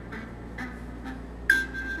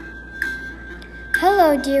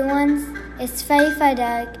Hello, dear ones. It's Faifa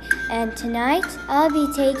Doug, and tonight I'll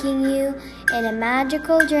be taking you in a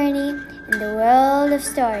magical journey in the world of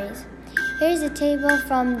stories. Here's a table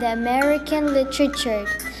from the American literature,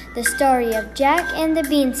 the story of Jack and the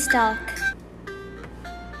Beanstalk.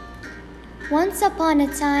 Once upon a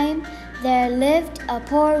time, there lived a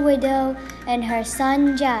poor widow and her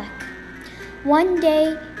son Jack. One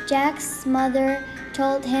day, Jack's mother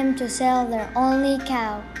told him to sell their only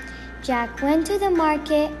cow. Jack went to the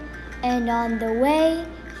market, and on the way,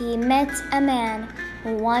 he met a man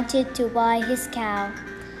who wanted to buy his cow.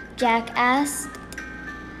 Jack asked,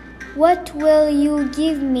 "What will you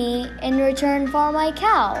give me in return for my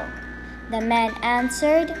cow?" The man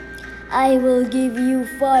answered, "I will give you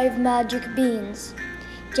 5 magic beans."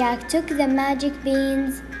 Jack took the magic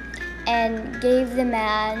beans and gave the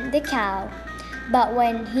man the cow. But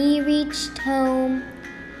when he reached home,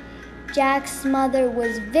 Jack's mother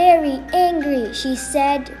was very angry. She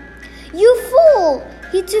said, "You fool!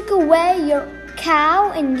 He took away your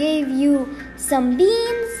cow and gave you some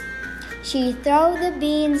beans." She threw the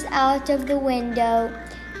beans out of the window.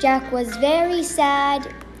 Jack was very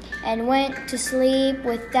sad and went to sleep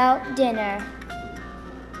without dinner.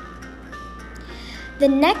 The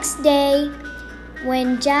next day,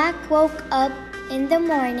 when Jack woke up in the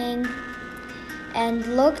morning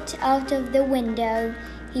and looked out of the window,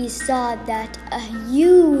 he saw that a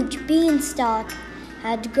huge beanstalk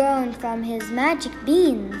had grown from his magic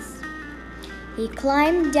beans. He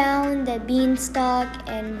climbed down the beanstalk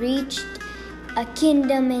and reached a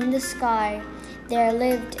kingdom in the sky. There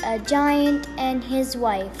lived a giant and his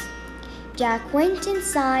wife. Jack went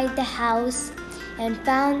inside the house and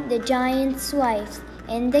found the giant's wife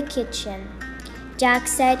in the kitchen. Jack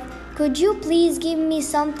said, "Could you please give me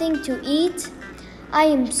something to eat? I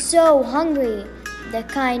am so hungry." The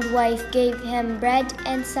kind wife gave him bread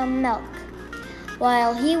and some milk.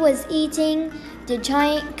 While he was eating, the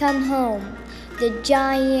giant came home. The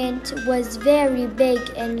giant was very big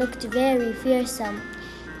and looked very fearsome.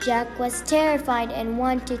 Jack was terrified and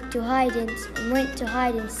went to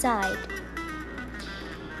hide inside.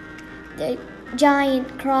 The giant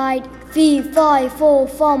cried, "Fee, fi, fo,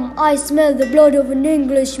 fum, I smell the blood of an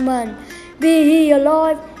Englishman. Be he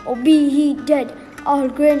alive or be he dead, I'll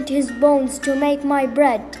grind his bones to make my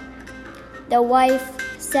bread." The wife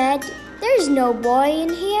said, "There's no boy in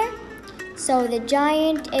here." So the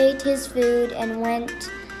giant ate his food and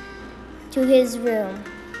went to his room.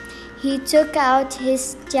 He took out his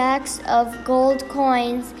stacks of gold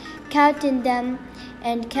coins, counted them,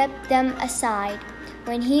 and kept them aside.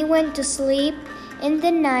 When he went to sleep in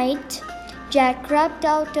the night, Jack crept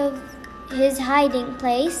out of his hiding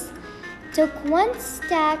place, took 1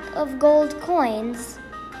 stack of gold coins,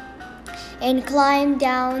 and climbed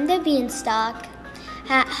down the beanstalk.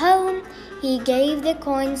 At home, he gave the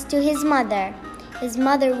coins to his mother. His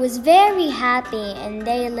mother was very happy, and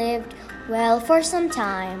they lived well for some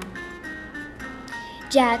time.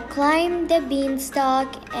 Jack climbed the beanstalk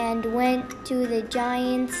and went to the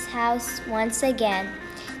giant's house once again.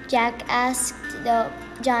 Jack asked the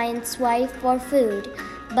giant's wife for food,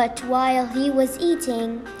 but while he was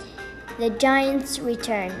eating, the giants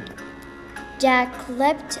returned. Jack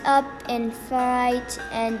leapt up in fright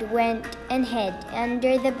and went and hid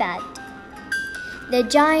under the bed. The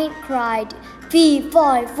giant cried, "Fee,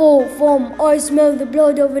 fi, fo, fum, I smell the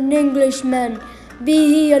blood of an Englishman. Be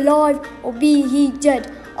he alive or be he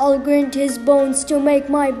dead, I'll grind his bones to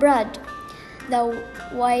make my bread." The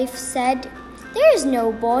wife said, "There's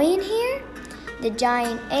no boy in here." The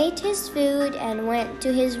giant ate his food and went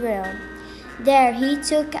to his room. There he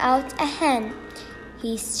took out a hen.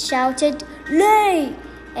 He shouted, "Lay!"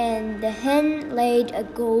 and the hen laid a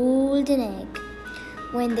golden egg.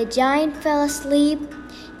 When the giant fell asleep,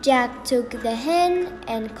 Jack took the hen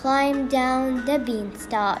and climbed down the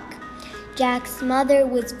beanstalk. Jack's mother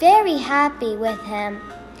was very happy with him.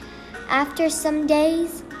 After some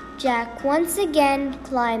days, Jack once again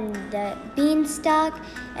climbed the beanstalk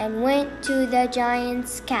and went to the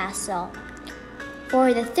giant's castle.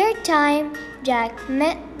 For the 3rd time, Jack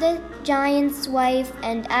met the giant's wife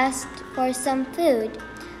and asked for some food.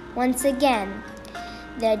 Once again,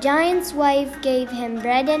 the giant's wife gave him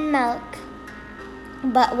bread and milk.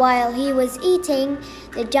 But while he was eating,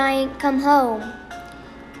 the giant came home.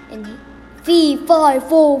 And "Fee, fi,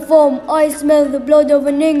 fo, fum, I smell the blood of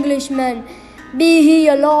an Englishman. Be he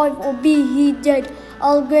alive or be he dead,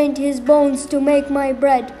 I'll grind his bones to make my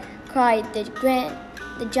bread," cried the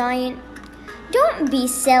giant. "Don't be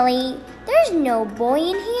silly. There's no boy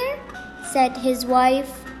in here," said his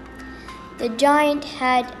wife. The giant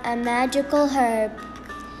had a magical herb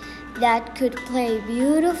that could play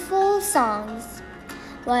beautiful songs.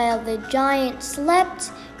 While the giant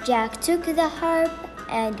slept, Jack took the harp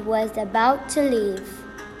and was about to leave.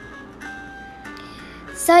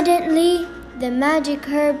 Suddenly, the magic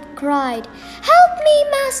herb cried, "Help me,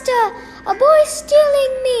 master! A boy's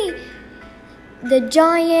stealing me!" The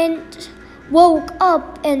giant woke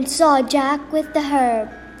up and saw Jack with the herb.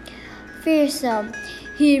 Fearsome,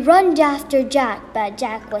 he ran after Jack, but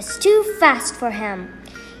Jack was too fast for him.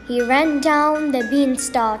 He ran down the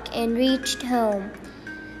beanstalk and reached home.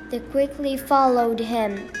 They quickly followed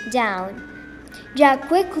him down. Jack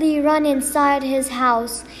quickly ran inside his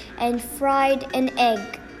house and fried an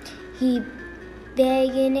egg. He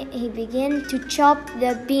began to chop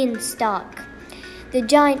the beanstalk. The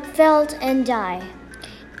giant fell and died.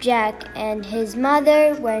 Jack and his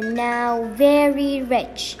mother were now very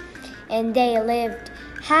rich, and they lived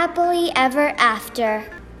happily ever after.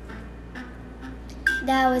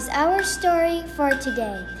 That was our story for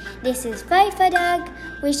today. This is Faifadag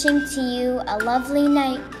wishing to you a lovely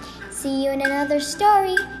night. See you in another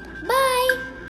story. Bye!